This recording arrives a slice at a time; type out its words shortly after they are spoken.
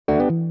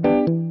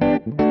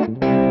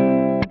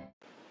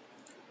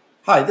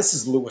Hi, this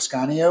is Lou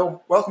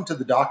Ascanio. Welcome to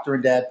the Doctor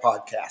and Dad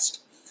podcast.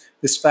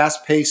 This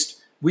fast-paced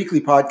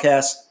weekly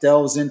podcast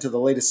delves into the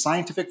latest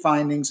scientific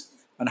findings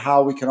on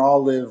how we can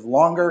all live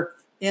longer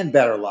and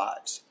better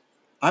lives.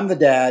 I'm the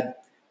dad,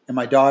 and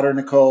my daughter,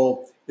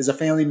 Nicole, is a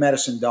family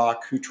medicine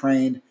doc who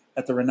trained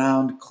at the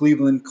renowned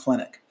Cleveland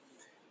Clinic.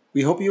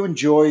 We hope you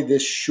enjoy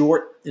this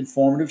short,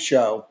 informative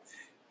show,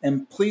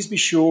 and please be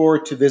sure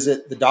to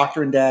visit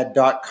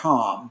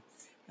thedoctoranddad.com.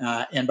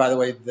 And by the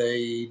way,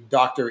 the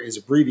doctor is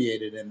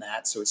abbreviated in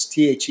that, so it's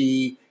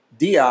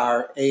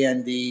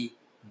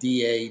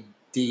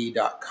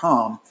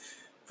THEDRANDDAD.com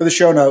for the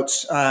show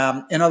notes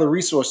and other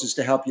resources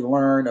to help you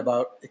learn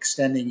about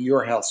extending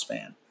your health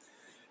span.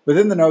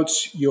 Within the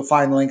notes, you'll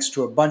find links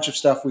to a bunch of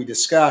stuff we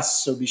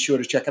discuss, so be sure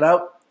to check it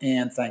out,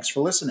 and thanks for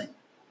listening.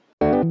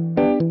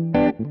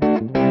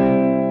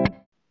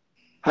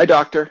 Hi,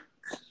 Doctor.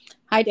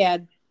 Hi,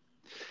 Dad.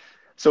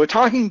 So we're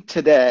talking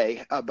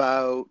today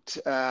about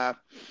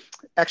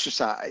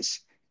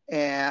exercise,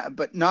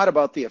 but not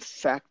about the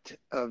effect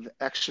of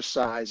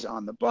exercise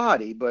on the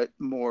body, but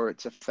more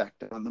its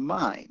effect on the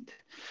mind.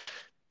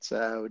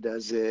 So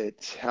does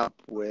it help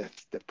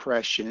with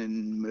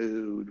depression,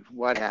 mood,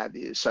 what have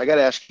you? So I got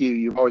to ask you,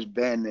 you've always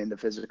been into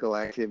physical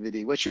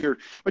activity. What's your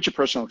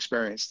personal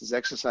experience? Does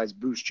exercise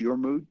boost your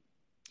mood?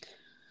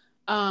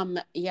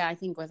 Yeah, I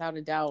think without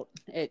a doubt,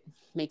 it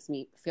makes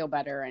me feel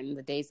better. And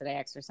the days that I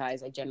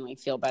exercise, I generally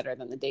feel better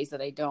than the days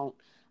that I don't.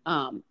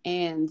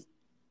 And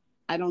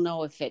I don't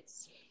know if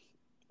it's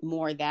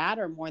more that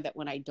or more that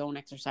when I don't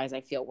exercise,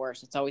 I feel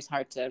worse. It's always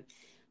hard to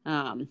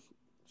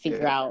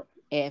figure out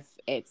if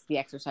it's the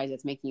exercise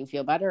that's making you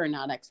feel better or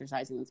not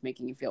exercising that's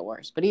making you feel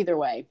worse. But either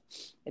way,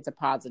 it's a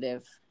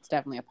positive. It's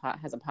definitely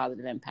has a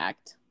positive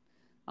impact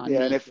on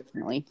me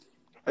personally.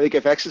 I think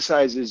if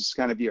exercise is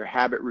kind of your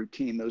habit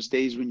routine, those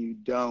days when you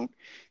don't,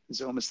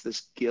 is almost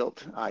this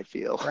guilt, I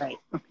feel. Right.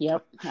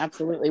 Yep.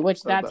 Absolutely.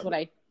 Which that's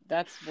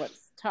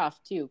what's tough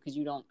too, because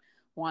you don't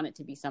want it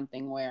to be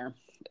something where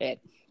it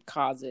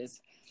causes,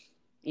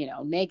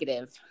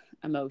 negative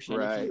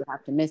emotion if you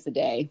have to miss a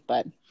day,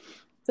 but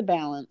it's a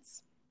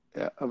balance.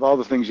 Yeah. Of all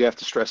the things you have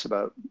to stress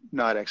about,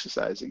 not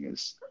exercising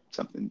is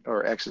something,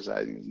 or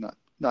exercising is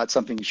not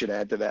something you should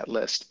add to that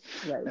list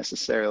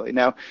necessarily.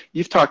 Now,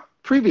 you've talked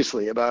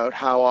previously about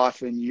how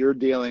often you're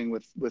dealing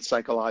with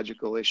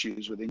psychological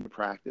issues within your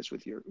practice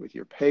with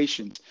your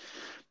patients.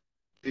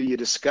 Do you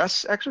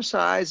discuss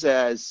exercise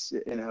as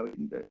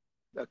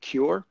a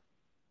cure?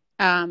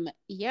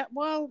 Yeah,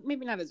 well,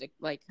 maybe not as this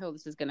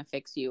is going to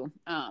fix you.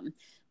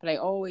 But I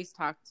always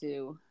talk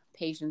to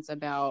patients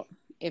about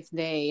if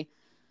they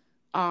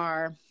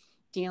are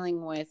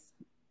dealing with,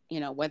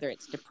 whether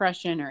it's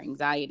depression or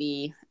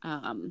anxiety,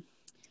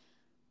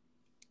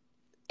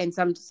 and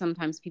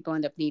sometimes people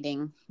end up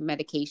needing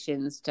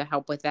medications to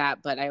help with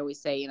that. But I always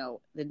say,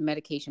 the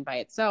medication by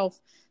itself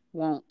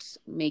won't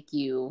make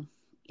you,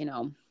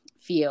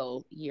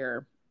 feel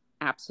your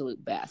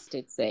absolute best.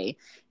 It's the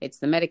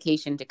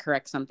medication to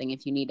correct something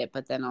if you need it.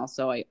 But then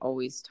also I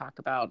always talk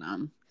about,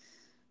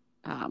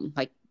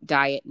 like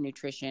diet,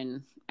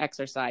 nutrition,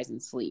 exercise,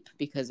 and sleep,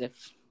 because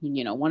if,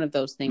 one of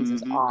those things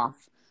is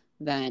off,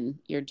 then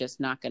you're just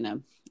not going to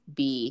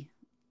be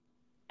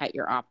at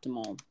your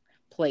optimal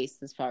place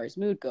as far as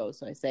mood goes.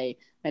 So I say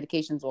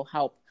medications will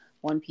help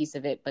one piece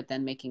of it, but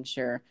then making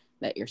sure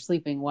that you're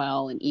sleeping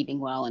well and eating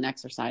well and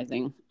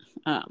exercising.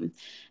 And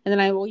then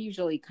I will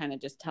usually kind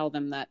of just tell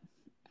them that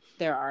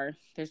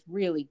there's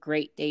really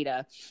great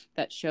data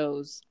that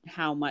shows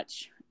how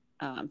much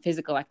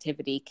physical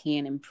activity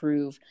can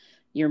improve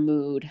your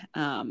mood.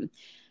 And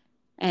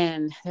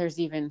there's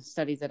even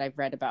studies that I've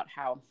read about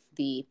how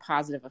the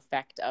positive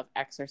effect of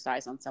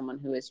exercise on someone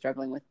who is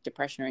struggling with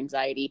depression or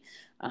anxiety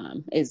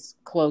is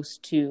close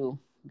to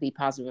the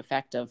positive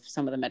effect of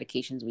some of the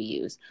medications we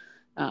use.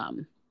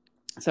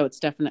 So it's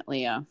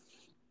definitely a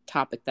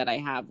topic that I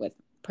have with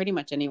pretty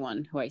much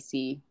anyone who I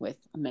see with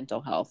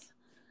mental health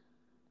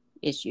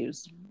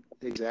issues.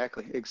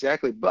 Exactly.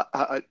 But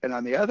and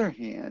on the other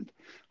hand,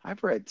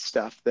 I've read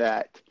stuff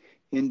that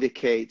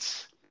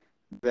indicates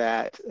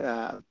that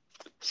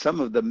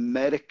some of the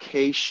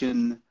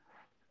medication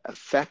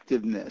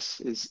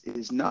effectiveness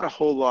is not a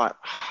whole lot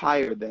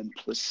higher than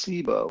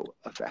placebo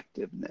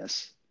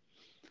effectiveness.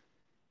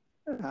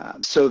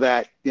 So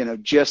that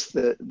just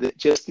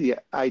the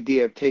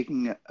idea of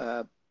taking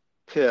a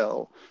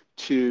pill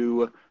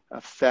to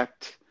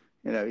affect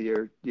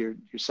your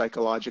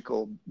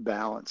psychological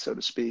balance, so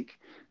to speak,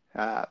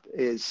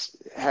 has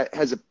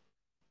a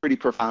pretty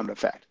profound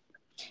effect.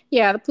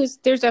 Yeah, there's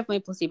definitely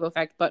a placebo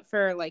effect, but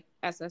for like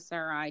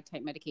SSRI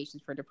type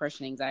medications for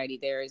depression, anxiety,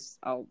 there's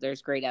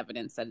great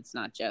evidence that it's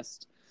not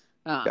just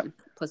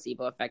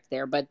placebo effect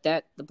there, but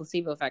that the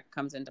placebo effect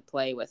comes into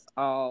play with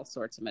all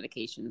sorts of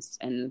medications,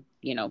 and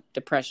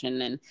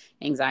depression and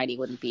anxiety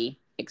wouldn't be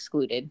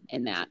excluded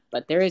in that,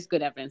 but there is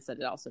good evidence that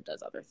it also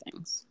does other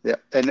things. Yeah,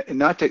 and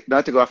not to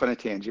go off on a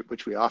tangent,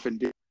 which we often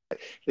do.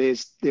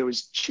 There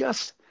was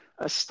just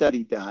a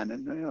study done,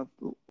 and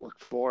look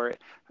for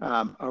it,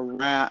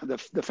 around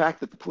the fact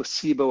that the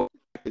placebo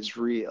is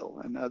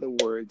real. In other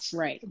words,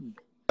 Right.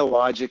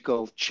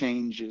 biological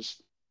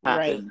changes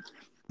happen.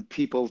 Right.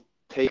 People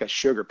take a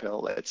sugar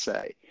pill, let's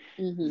say,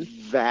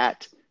 Mm-hmm.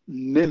 that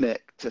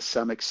mimic to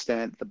some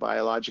extent the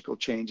biological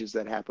changes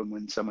that happen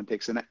when someone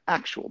takes an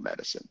actual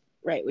medicine.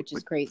 Right, which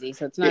is crazy.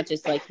 So it's not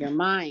just like your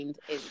mind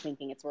is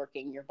thinking it's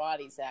working, your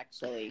body's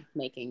actually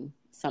making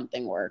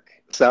something work.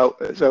 So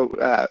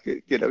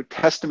you know,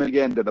 testament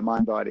again to the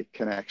mind-body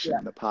connection,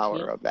 Yeah. the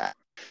power Yeah. of that.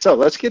 So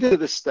let's get into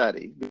the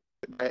study,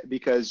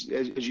 because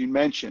as you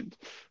mentioned,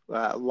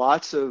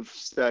 lots of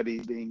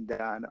studies being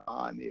done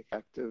on the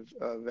effect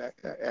of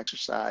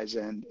exercise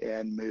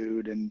and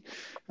mood and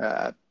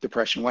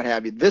depression, what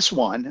have you. This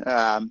one,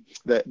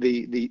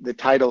 the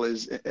title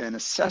is an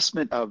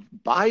assessment of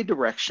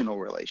bidirectional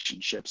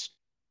relationships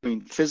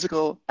between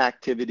physical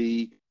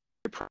activity,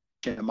 depression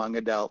among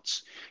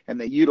adults, and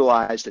they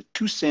utilized a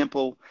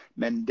two-sample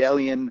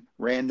Mendelian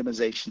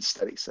randomization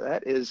study. So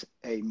that is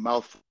a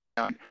mouthful.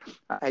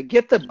 I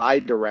get the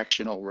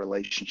bidirectional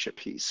relationship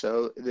piece.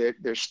 So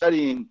they're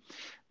studying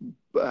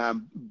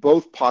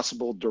both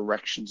possible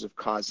directions of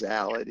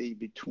causality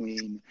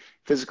between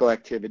physical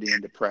activity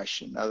and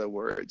depression. In other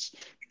words,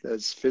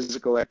 does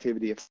physical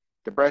activity affect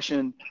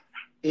depression,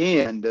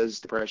 and does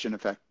depression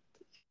affect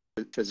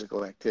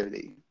physical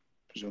activity,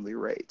 presumably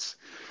rates?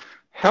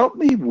 Help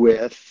me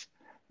with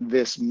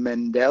this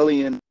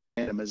Mendelian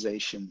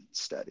randomization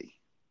study.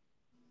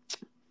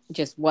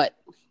 Just what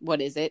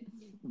is it?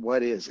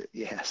 What is it?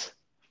 Yes.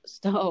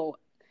 So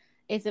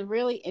it's a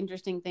really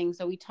interesting thing.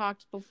 So we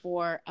talked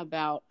before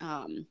about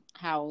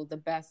how the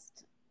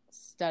best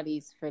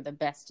studies for the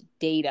best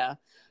data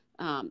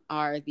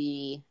are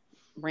the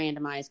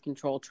randomized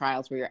controlled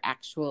trials where you're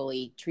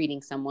actually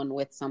treating someone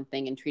with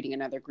something and treating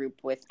another group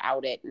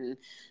without it, and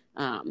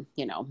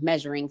you know,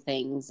 measuring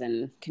things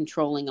and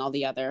controlling all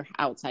the other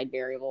outside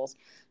variables.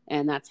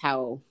 And that's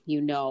how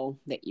you know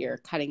that you're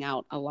cutting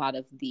out a lot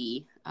of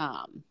the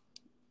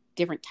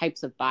different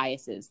types of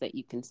biases that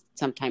you can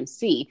sometimes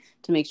see,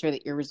 to make sure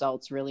that your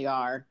results really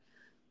are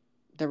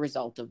the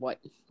result of what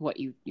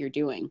you're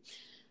doing.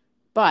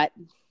 But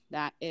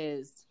that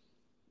is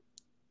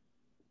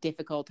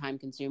difficult, time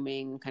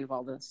consuming, kind of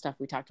all the stuff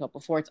we talked about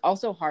before. It's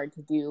also hard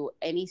to do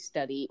any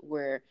study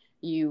where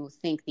you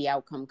think the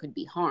outcome could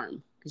be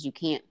harm, because you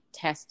can't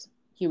test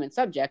human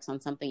subjects on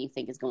something you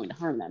think is going to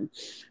harm them.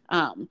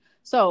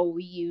 So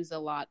we use a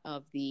lot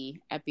of the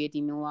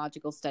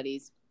epidemiological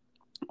studies,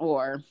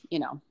 or, you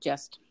know,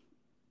 just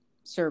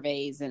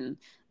surveys and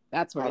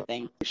that sort of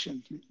thing.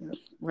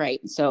 Right.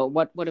 So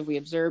what have we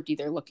observed,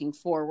 either looking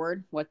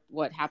forward,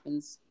 what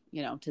happens,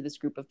 you know, to this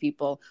group of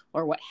people,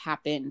 or what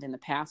happened in the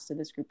past to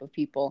this group of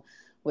people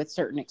with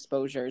certain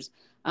exposures.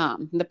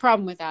 The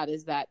problem with that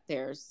is that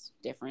there's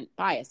different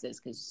biases,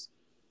 because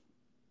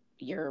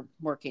you're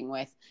working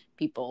with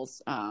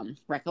people's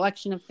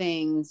recollection of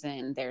things,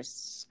 and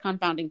there's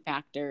confounding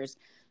factors.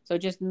 So it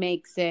just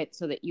makes it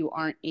so that you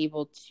aren't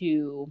able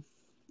to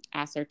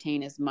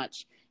ascertain as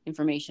much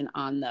information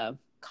on the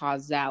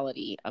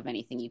causality of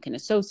anything. You can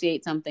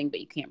associate something, but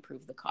you can't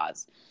prove the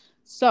cause.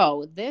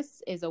 So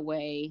this is a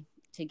way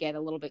to get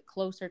a little bit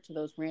closer to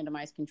those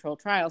randomized controlled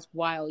trials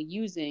while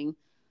using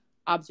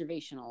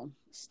observational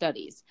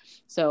studies.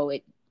 So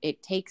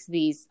it takes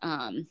these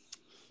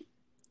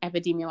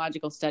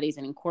epidemiological studies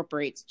and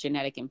incorporates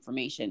genetic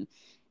information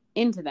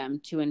into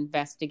them to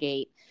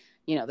investigate,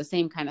 you know, the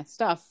same kind of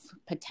stuff,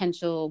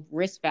 potential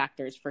risk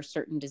factors for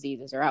certain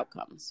diseases or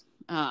outcomes.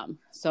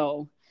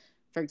 So,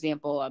 for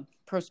example, a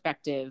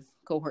prospective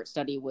cohort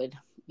study would,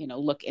 you know,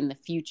 look in the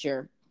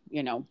future,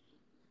 you know,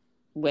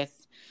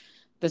 with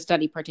the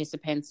study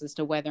participants as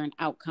to whether an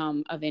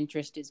outcome of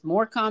interest is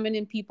more common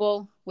in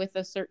people with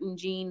a certain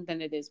gene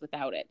than it is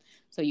without it.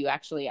 So you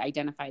actually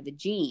identify the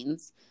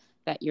genes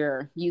that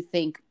you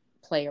think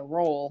play a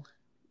role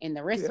in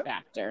the risk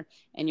factor,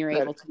 and you're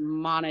able to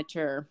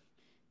monitor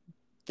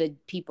the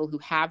people who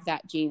have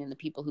that gene and the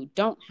people who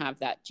don't have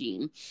that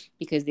gene,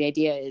 because the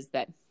idea is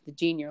that the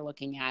gene you're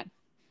looking at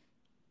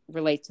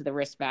relates to the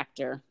risk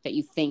factor that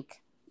you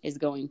think is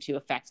going to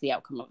affect the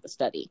outcome of the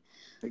study.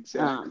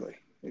 Exactly.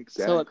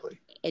 So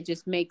it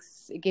just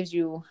gives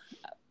you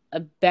a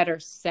better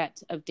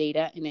set of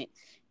data, and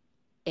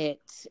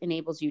it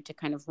enables you to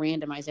kind of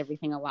randomize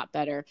everything a lot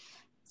better.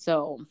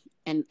 So,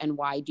 and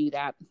why do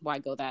that? Why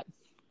go that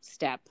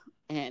step?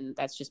 And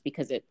that's just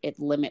because it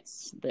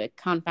limits the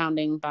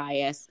confounding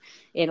bias.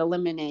 It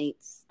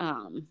eliminates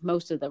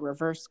most of the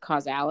reverse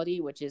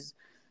causality, which is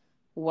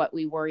what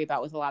we worry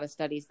about with a lot of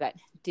studies. That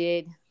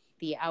did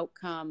the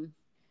outcome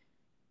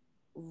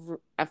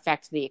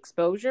affect the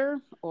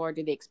exposure, or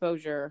did the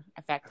exposure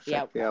affect the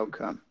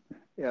outcome?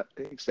 Yeah,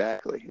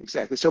 exactly.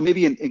 So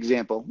maybe an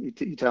example,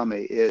 you tell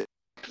me, is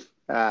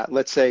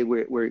let's say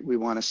we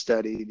want to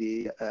study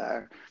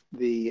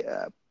the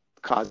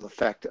causal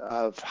effect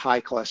of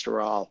high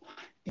cholesterol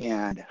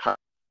and heart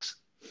attacks.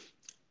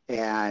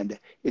 And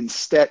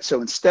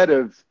instead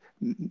of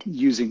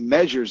using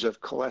measures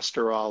of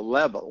cholesterol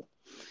level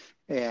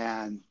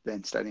and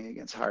then studying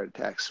against heart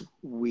attacks,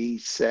 we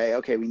say,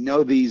 okay, we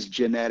know these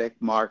genetic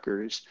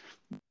markers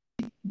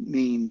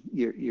mean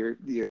you're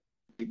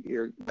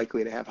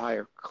likely to have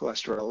higher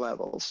cholesterol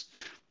levels.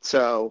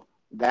 So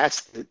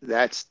that's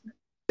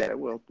that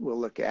we'll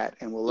look at,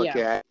 and we'll look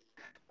at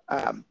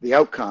the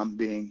outcome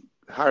being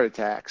heart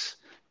attacks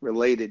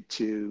related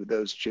to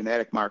those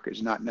genetic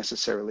markers, not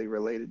necessarily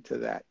related to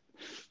that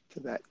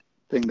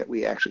thing that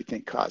we actually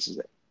think causes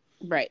it.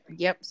 Right.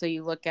 Yep. So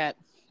you look at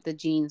the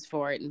genes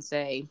for it and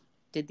say,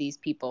 did these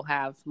people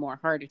have more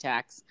heart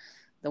attacks,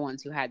 the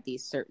ones who had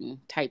these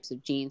certain types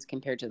of genes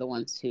compared to the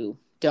ones who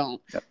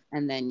don't? Yep.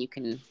 And then you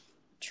can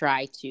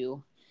try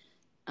to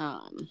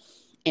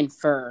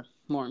infer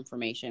more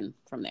information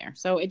from there.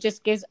 So it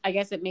just gives, I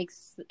guess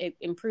it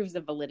improves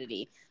the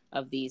validity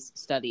of these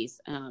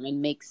studies,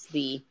 and makes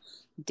the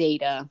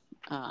data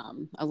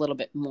a little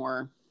bit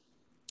more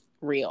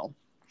real.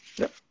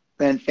 Yep.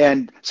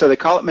 And so they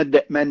call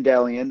it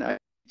Mendelian. I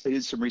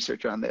did some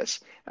research on this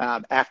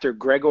after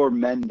Gregor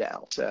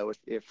Mendel. So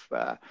if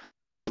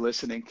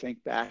listening,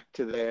 think back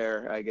to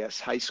their, I guess,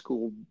 high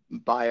school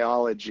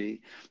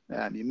biology.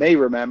 You may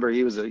remember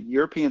he was a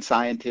European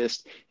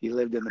scientist. He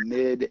lived in the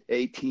mid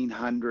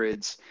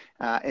 1800s,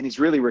 and he's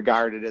really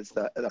regarded as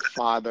the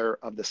father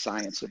of the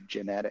science of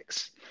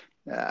genetics.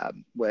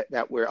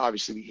 That where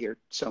obviously we hear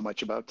so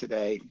much about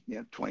today,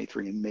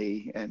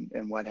 23andMe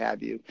and what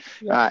have you.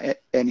 Yeah.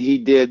 And he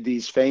did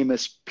these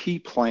famous pea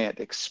plant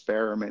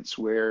experiments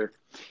where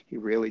he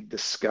really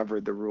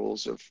discovered the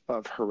rules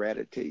of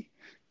heredity.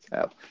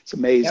 So it's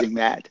amazing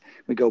that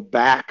we go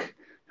back.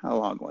 How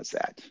long was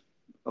that?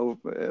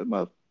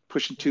 Well,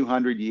 pushing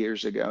 200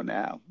 years ago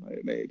now,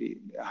 maybe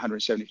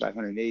 175,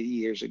 180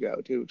 years ago,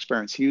 to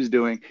experiments he was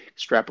doing,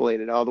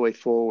 extrapolated all the way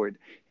forward,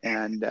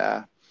 and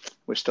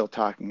we're still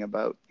talking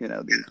about,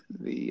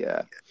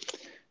 the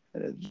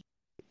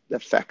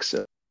effects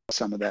of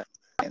some of that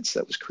science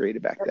that was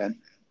created back then.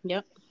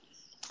 Yep.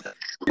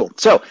 Cool.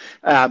 So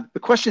the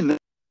question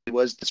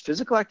was, does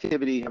physical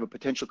activity have a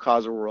potential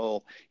causal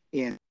role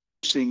in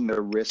reducing the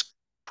risk of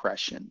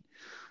depression?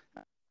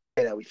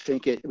 We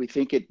think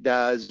it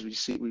does.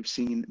 We've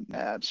seen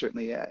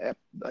certainly,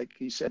 like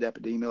you said,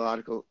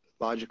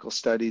 epidemiological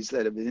studies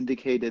that have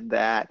indicated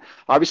that.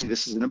 Obviously,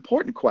 this is an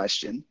important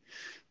question,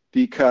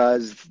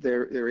 because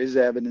there is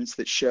evidence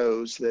that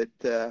shows that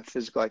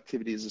physical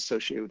activity is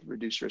associated with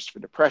reduced risk for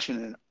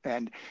depression,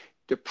 and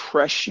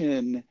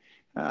depression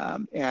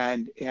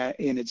and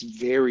in its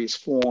various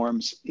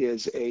forms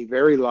is a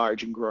very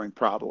large and growing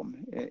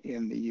problem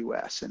in the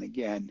U.S. And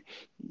again,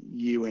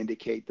 you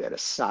indicate that a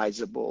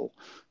sizable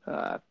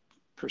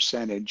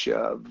percentage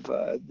of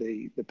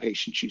the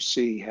patients you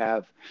see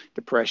have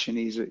depression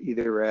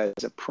either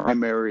as a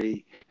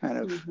primary kind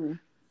of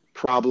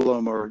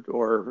problem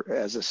or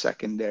as a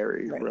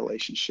secondary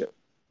relationship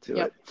to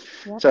it.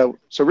 Yep. So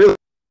really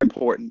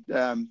important,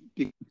 because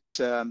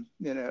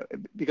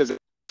it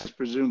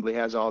presumably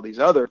has all these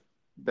other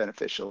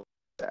beneficial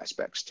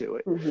aspects to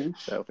it.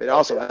 So if it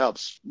also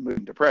helps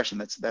moving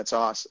depression, that's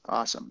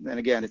awesome. And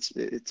again, it's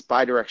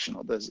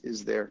bidirectional.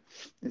 Is there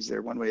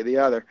one way or the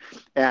other?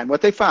 And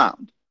what they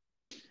found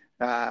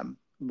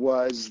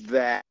was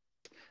that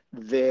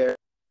there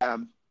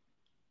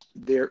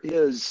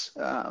is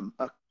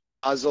a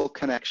causal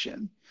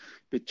connection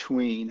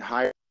between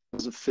higher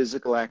levels of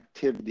physical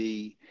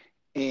activity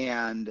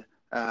and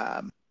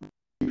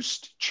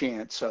reduced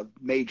chance of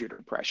major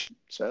depression.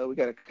 So we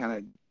got to kind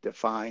of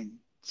define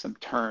some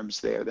terms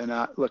there. They're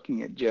not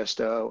looking at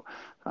just,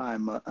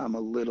 I'm a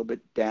little bit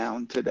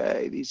down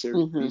today. These are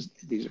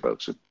these are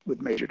folks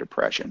with major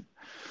depression.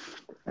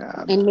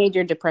 And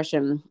major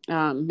depression,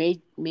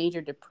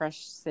 major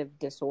depressive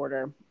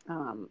disorder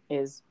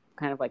is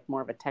kind of like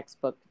more of a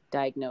textbook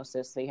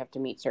diagnosis. So you have to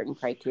meet certain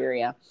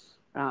criteria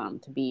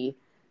to be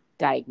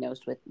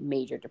diagnosed with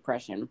major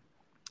depression.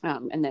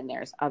 And then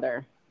there's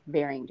other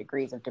varying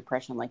degrees of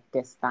depression, like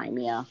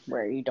dysthymia,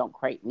 where you don't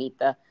quite meet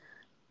the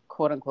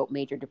quote unquote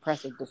major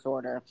depressive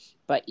disorder,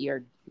 but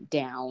you're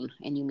down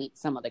and you meet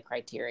some of the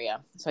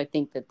criteria. So I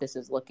think that this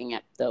is looking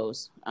at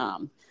those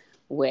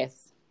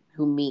with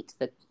who meet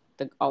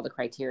all the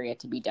criteria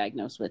to be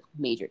diagnosed with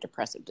major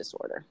depressive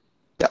disorder.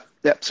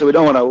 Yep. So we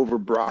don't want to over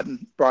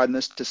broaden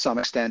this to some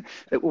extent.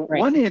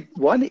 Right.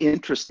 One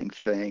interesting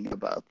thing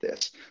about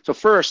this. So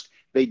first,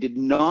 they did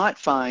not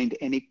find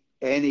any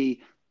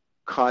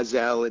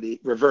causality,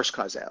 reverse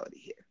causality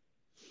here.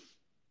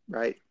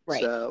 Right.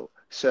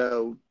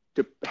 So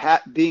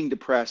being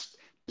depressed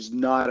does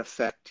not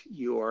affect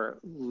your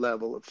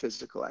level of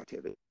physical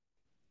activity.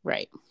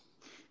 Right.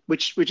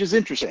 Which is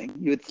interesting.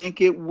 You would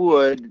think it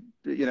would,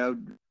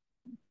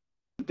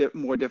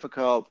 more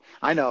difficult.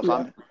 I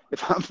know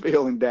if I'm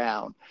feeling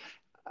down,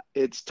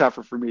 it's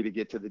tougher for me to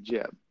get to the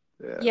gym.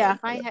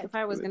 If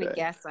I was going to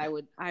guess, I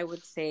would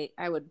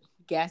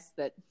guess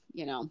that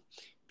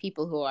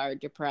people who are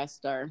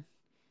depressed are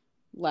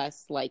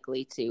less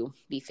likely to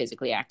be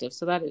physically active.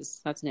 So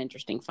that's an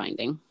interesting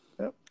finding.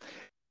 Yep.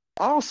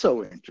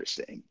 Also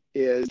interesting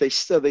is they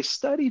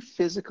study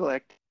physical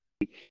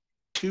activity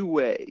two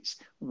ways.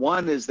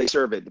 One is they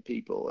surveyed the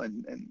people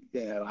and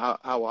you know,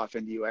 how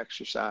often do you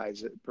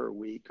exercise per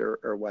week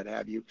or what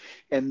have you.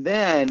 And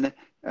then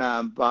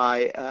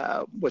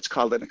by what's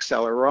called an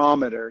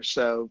accelerometer.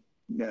 So,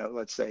 you know,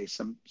 let's say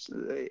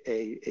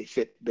a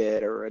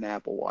Fitbit or an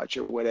Apple Watch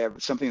or whatever,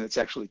 something that's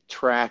actually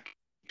tracking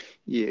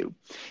you.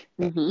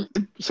 Mm-hmm.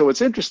 So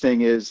what's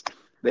interesting is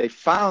they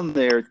found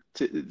the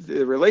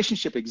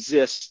relationship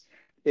exists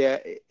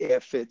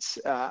if it's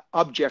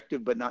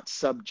objective but not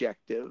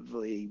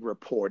subjectively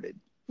reported.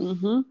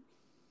 Mm-hmm.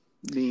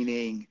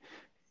 Meaning,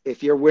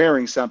 if you're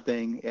wearing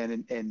something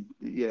and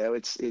you know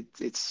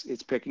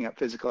it's picking up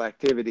physical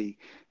activity,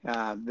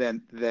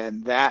 then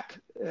that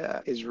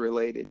is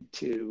related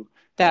to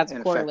That's an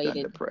effect on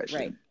correlated, depression.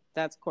 right?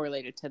 That's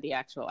correlated to the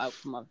actual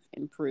outcome of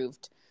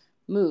improved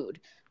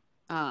mood.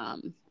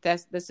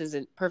 This is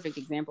a perfect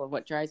example of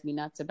what drives me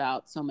nuts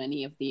about so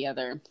many of the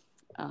other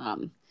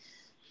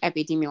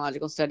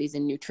epidemiological studies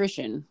in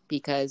nutrition,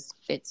 because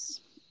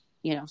it's,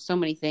 you know, so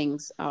many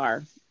things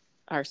are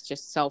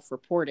just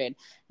self-reported,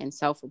 and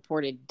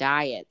self-reported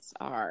diets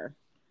are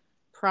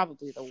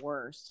probably the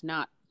worst,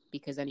 not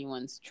because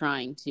anyone's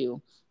trying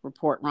to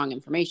report wrong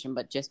information,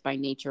 but just by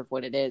nature of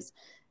what it is,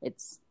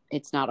 it's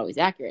not always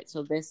accurate.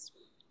 So this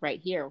right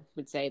here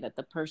would say that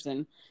the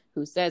person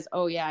who says,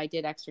 oh yeah, I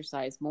did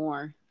exercise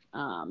more,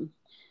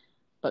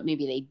 but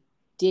maybe they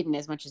didn't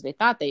as much as they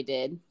thought they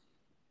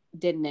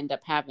didn't end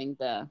up having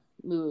the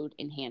mood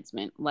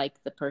enhancement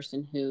like the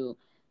person who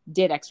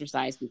did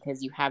exercise,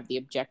 because you have the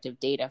objective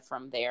data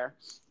from their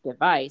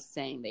device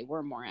saying they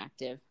were more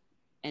active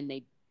and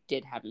they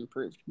did have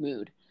improved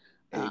mood.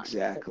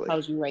 Exactly. It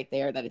tells you right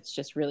there that it's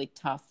just really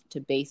tough to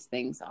base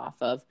things off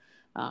of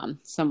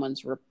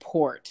someone's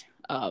report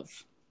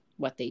of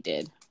what they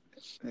did.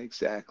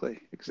 Exactly.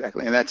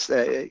 And that's,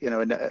 you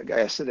know,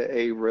 I said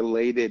a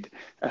related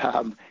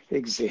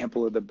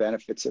example of the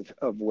benefits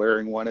of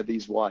wearing one of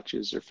these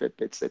watches or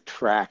Fitbits that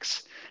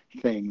tracks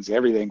things,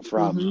 everything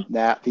from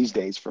these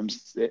days, from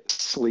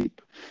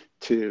sleep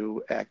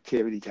to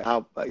activity to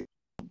how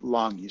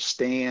long you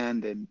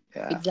stand. And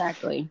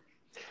exactly.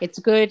 It's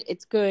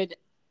good,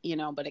 you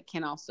know, but it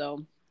can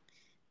also,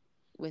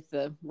 with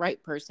the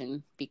right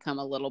person, become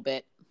a little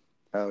bit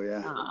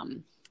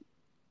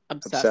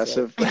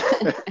obsessive.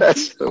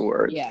 That's the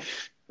word. Yeah,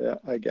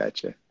 I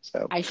gotcha.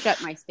 So I shut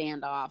my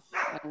stand off.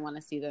 I don't want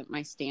to see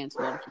my stance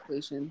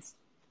notifications.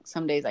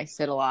 Some days I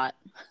sit a lot.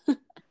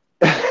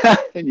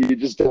 And you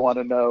just don't want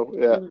to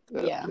know.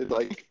 Yeah.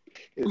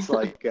 It's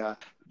like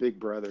Big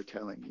Brother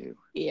telling you,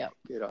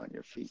 get on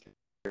your feet.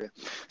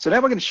 So now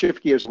we're going to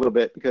shift gears a little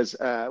bit, because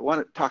I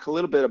want to talk a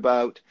little bit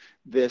about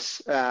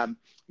this,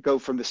 go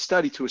from the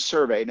study to a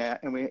survey now,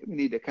 and we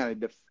need to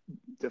kind of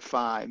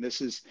define. This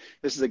is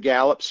a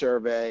Gallup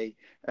survey,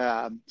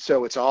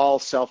 so it's all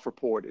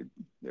self-reported.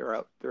 They're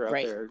out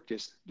Right. there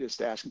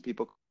just asking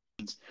people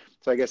questions.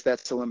 So I guess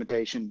that's the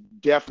limitation,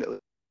 definitely,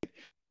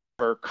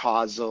 for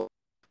causal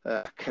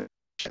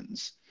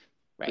connections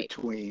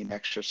between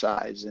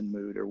exercise and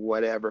mood or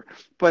whatever.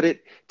 But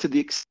to the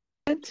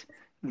extent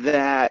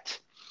that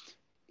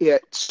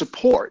it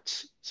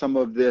supports some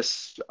of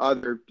this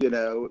other, you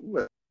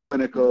know,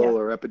 clinical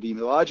or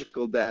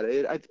epidemiological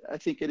data, I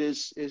think it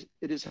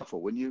is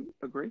helpful. Wouldn't you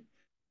agree?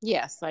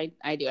 Yes,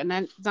 I do. And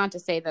that's not to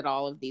say that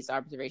all of these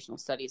observational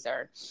studies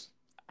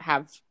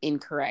have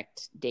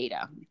incorrect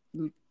data.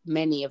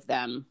 Many of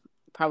them,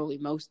 probably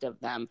most of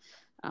them,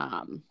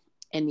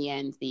 in the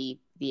end, the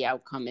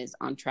outcome is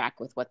on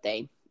track with what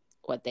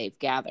they've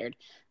gathered.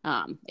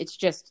 It's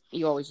just,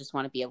 you always just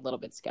want to be a little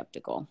bit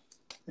skeptical.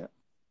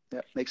 Yeah,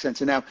 makes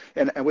sense. And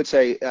I would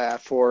say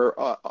for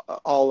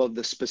all of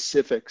the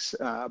specifics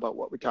about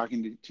what we're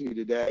talking to you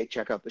today,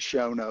 check out the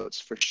show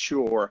notes for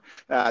sure.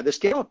 This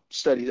Gallup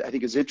study, I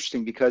think, is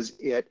interesting because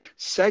it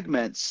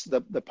segments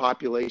the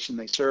population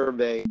they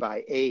survey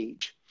by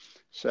age.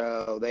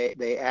 So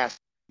they ask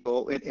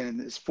people, and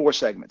it's 4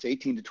 segments: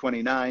 18 to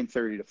 29,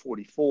 30 to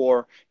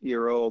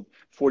 44-year-old,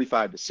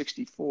 45 to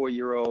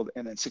 64-year-old,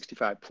 and then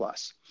 65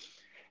 plus.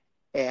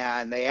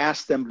 And they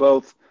asked them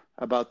both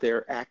about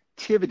their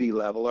activity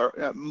level, or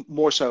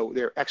more so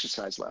their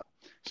exercise level.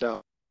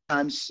 So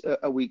times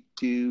a week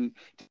do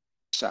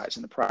exercise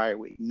in the prior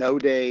week, no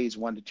days,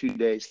 1 to 2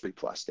 days,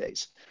 3+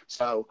 days.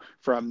 So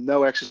from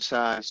no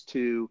exercise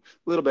to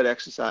a little bit of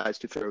exercise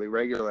to fairly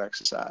regular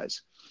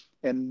exercise.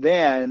 And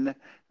then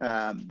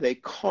they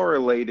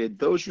correlated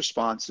those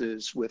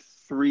responses with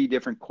 3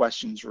 different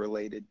questions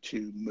related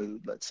to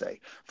mood, let's say.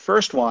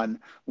 First one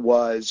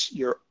was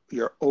your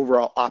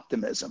overall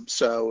optimism.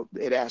 So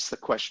it asked the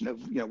question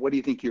of, you know, what do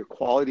you think your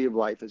quality of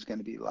life is going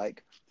to be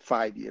like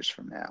 5 years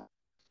from now?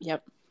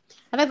 Yep.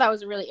 I thought that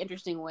was a really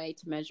interesting way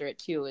to measure it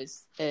too,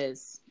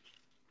 is,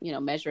 you know,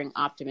 measuring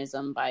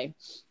optimism by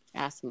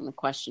asking the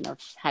question of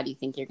how do you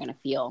think you're going to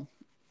feel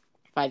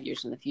 5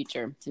 years in the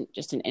future. It's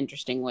just an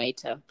interesting way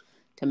to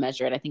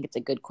measure it. I think it's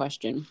a good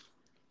question.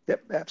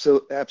 Yep,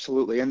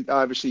 absolutely, and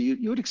obviously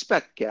you would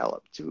expect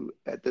Gallup to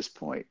at this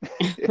point.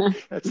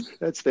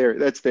 that's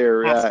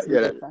their Ask some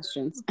good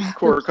questions.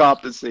 core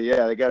competency.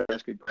 Yeah, they got to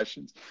ask good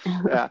questions.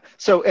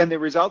 So, and the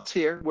results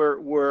here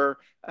were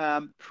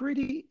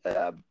pretty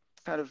kind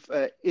of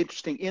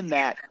interesting in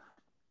that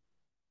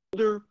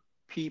older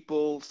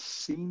people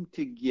seem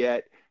to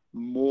get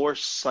more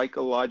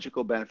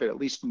psychological benefit, at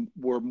least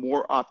were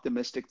more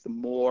optimistic the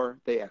more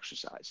they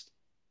exercised.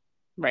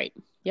 Right.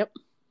 Yep.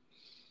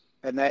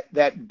 And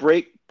that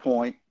break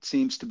point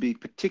seems to be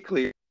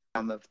particularly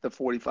on the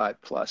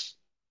 45 plus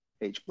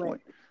age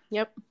point. Right.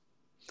 Yep.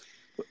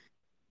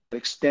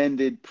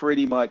 Extended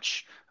pretty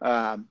much,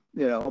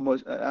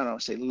 almost, I don't want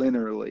to say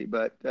linearly,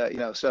 but,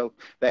 so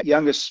that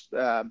youngest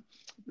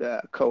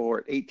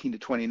cohort, 18 to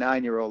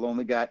 29-year-old,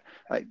 only got,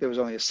 there was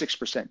only a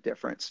 6%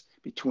 difference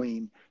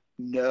between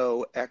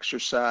no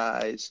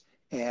exercise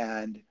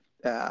and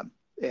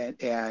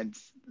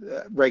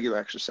regular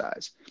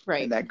exercise.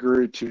 Right. And that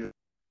grew to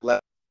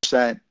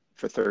 11%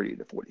 for 30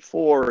 to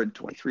 44 and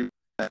 23%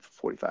 for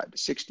 45 to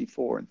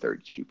 64 and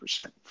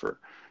 32% for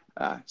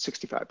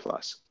 65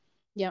 plus.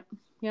 Yep.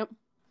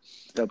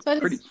 So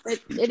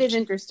it is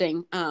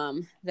interesting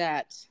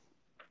that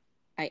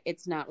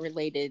it's not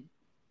related.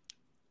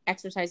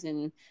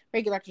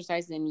 Regular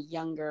exercise in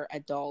younger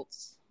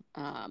adults.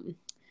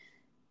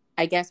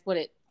 I guess what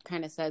it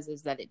kind of says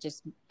is that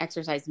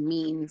exercise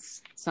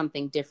means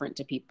something different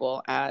to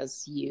people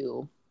as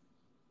you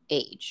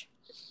age.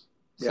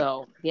 Yep.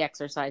 So the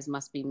exercise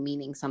must be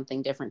meaning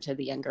something different to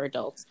the younger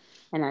adults.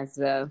 And as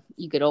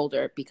you get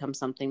older, it becomes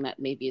something that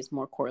maybe is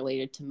more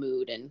correlated to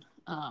mood and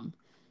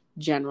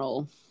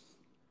general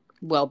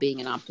well-being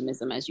and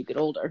optimism as you get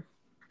older.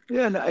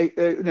 Yeah,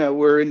 and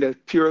we're into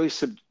purely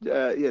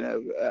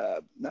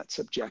not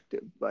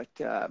subjective, but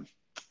the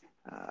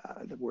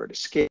word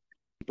escape,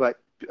 but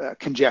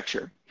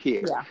conjecture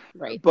here. Yeah,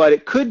 right. But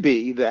it could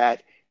be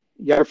that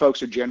younger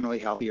folks are generally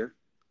healthier.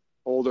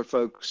 Older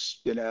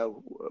folks,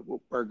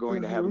 are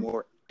going to have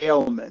more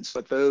ailments.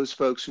 But those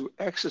folks who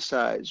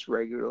exercise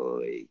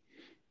regularly,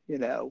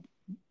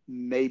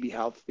 may be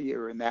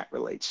healthier, and that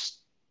correlates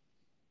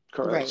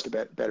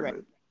to better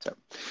mood. So,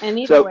 and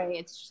either way,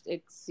 it's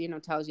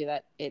tells you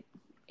that it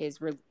is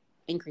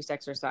increased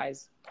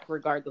exercise,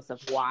 regardless of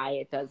why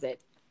it does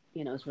it.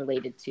 Is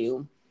related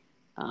to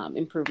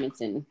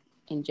improvements in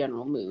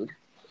general mood.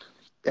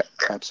 Yeah,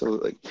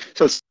 absolutely.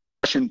 So,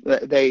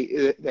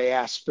 they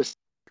asked specific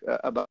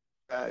about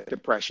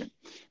depression.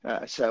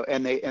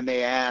 And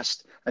they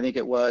asked, I think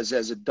it was,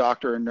 as a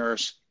doctor or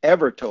nurse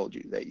ever told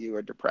you that you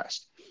are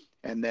depressed?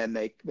 And then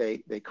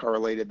they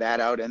correlated that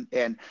out,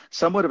 and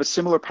somewhat of a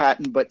similar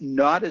pattern, but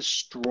not as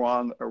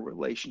strong a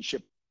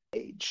relationship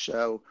with age.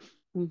 So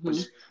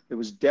there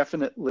was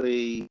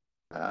definitely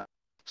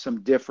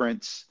some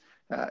difference,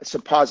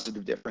 some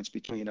positive difference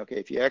between,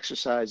 if you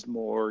exercised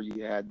more,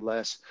 you had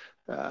less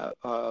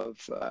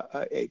of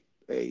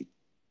a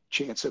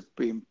chance of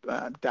being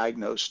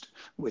diagnosed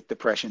with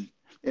depression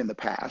in the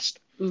past.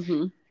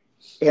 Mm-hmm.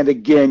 And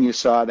again, you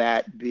saw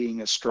that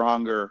being a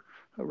stronger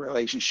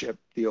relationship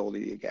the older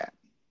you get.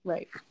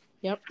 Right.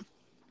 Yep.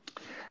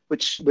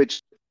 Which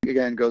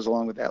again goes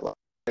along with that.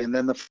 And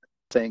then the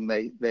thing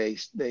they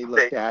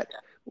looked at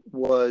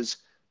was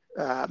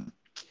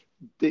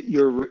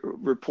your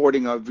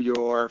reporting of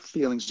your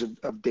feelings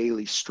of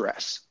daily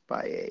stress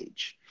by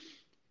age.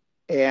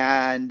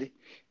 And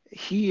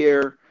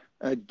here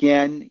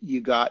again,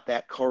 you got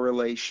that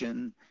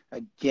correlation.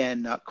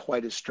 Again, not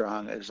quite as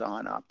strong as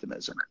on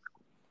optimism.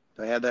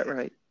 Do I have that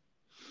right?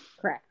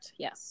 Correct.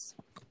 Yes.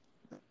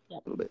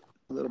 Yep.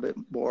 A little bit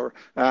more.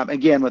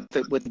 Again, with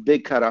the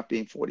big cutoff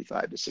being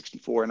 45 to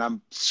 64, and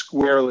I'm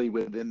squarely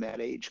within that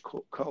age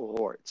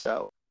cohort.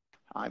 So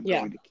I'm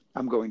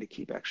going to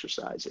keep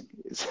exercising.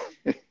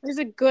 There's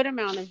a good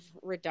amount of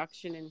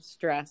reduction in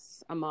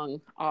stress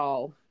among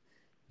all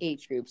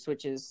age groups,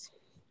 which is,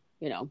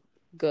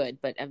 good,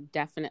 but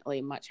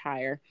definitely much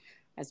higher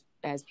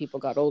as people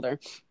got older.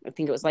 I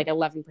think it was like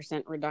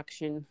 11%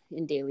 reduction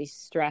in daily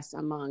stress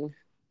among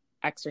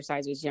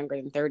exercisers younger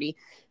than 30.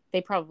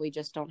 They probably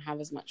just don't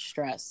have as much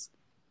stress,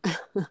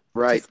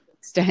 right? To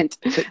extent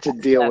to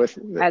deal with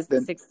as the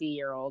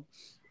 60-year-old.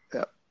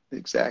 Yeah,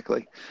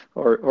 exactly.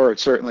 Or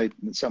certainly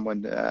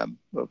someone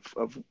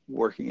of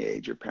working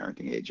age or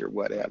parenting age or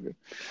whatever.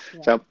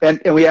 Yeah. So, and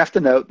we have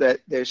to note that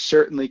there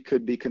certainly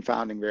could be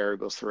confounding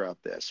variables throughout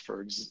this.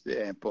 For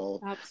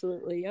example,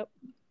 absolutely, yep.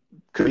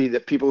 Could be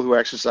that people who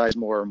exercise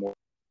more are more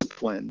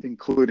disciplined,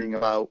 including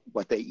about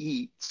what they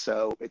eat.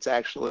 So it's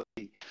actually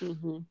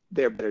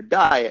their better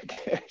diet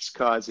is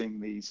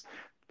causing these,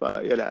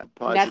 positive.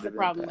 That's the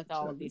problem with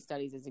all of these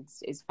studies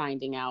is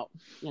finding out,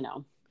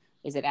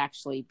 is it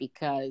actually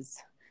because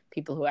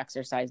people who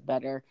exercise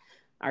better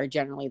are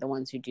generally the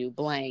ones who do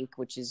blank,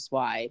 which is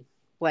why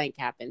blank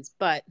happens.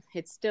 But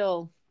it's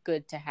still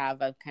good to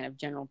have a kind of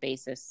general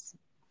basis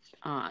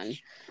on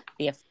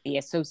the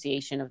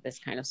association of this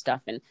kind of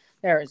stuff. And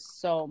there is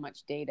so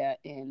much data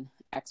in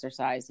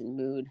exercise and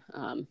mood.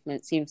 And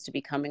it seems to be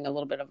becoming a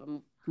little bit of a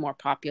more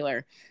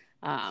popular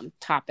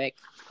topic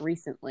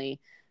recently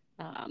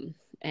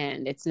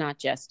And it's not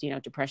just,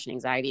 depression,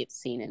 anxiety. It's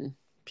seen in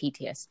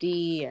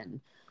PTSD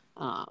and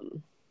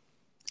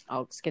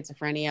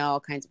schizophrenia, all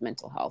kinds of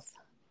mental health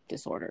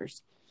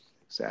disorders.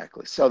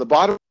 Exactly. So the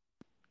bottom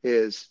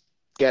is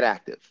get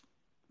active.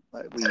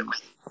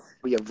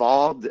 We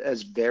evolved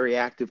as very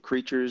active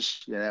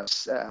creatures.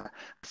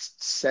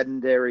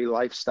 Sedentary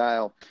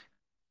lifestyle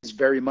is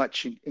very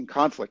much in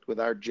conflict with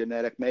our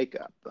genetic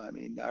makeup. I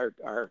mean,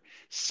 our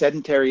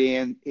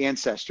sedentary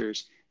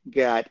ancestors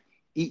got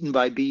eaten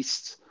by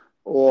beasts,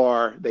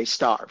 or they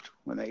starved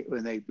when they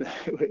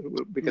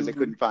because they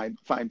couldn't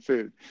find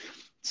food.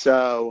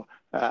 So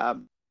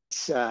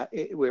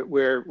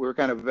we're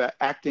kind of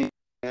acting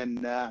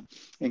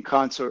in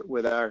concert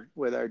with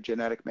our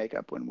genetic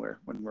makeup when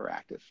we're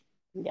active.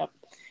 Yep.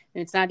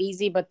 And it's not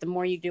easy, but the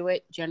more you do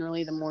it,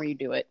 generally the more you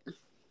do it.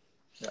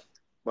 Yeah.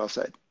 Well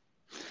said.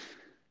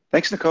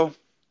 Thanks, Nicole.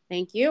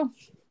 Thank you.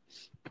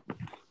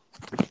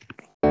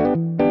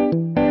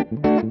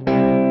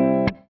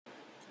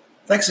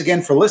 Thanks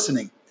again for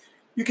listening.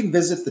 You can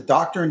visit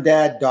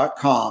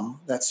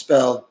thedoctoranddad.com, that's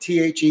spelled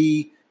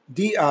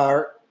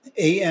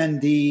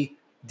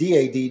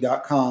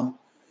THEDRANDDAD.com,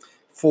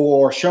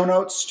 for show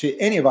notes to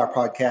any of our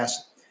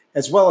podcasts,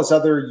 as well as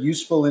other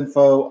useful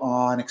info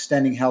on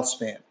extending health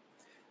span.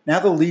 Now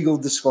the legal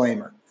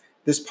disclaimer.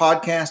 This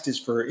podcast is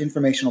for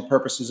informational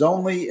purposes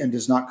only and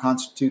does not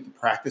constitute the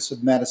practice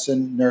of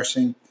medicine,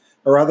 nursing,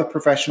 or other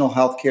professional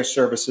healthcare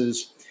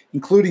services,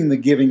 including the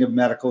giving of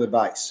medical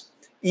advice.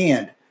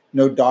 And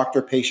no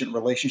doctor-patient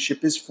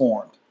relationship is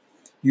formed.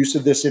 Use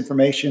of this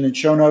information and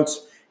show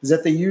notes is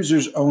at the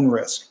user's own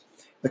risk.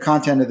 The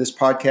content of this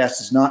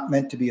podcast is not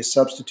meant to be a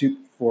substitute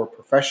for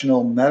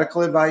professional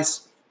medical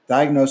advice,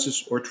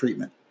 diagnosis, or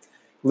treatment.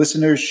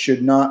 Listeners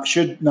should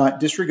not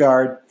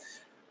disregard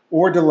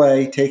or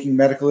delay taking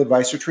medical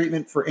advice or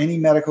treatment for any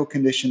medical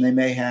condition they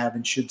may have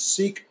and should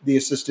seek the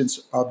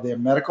assistance of their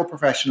medical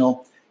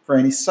professional for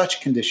any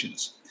such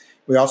conditions.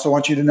 We also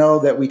want you to know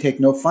that we take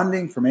no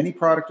funding from any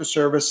product or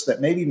service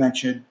that may be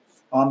mentioned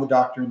on the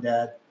Doctor and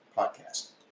Dad podcast.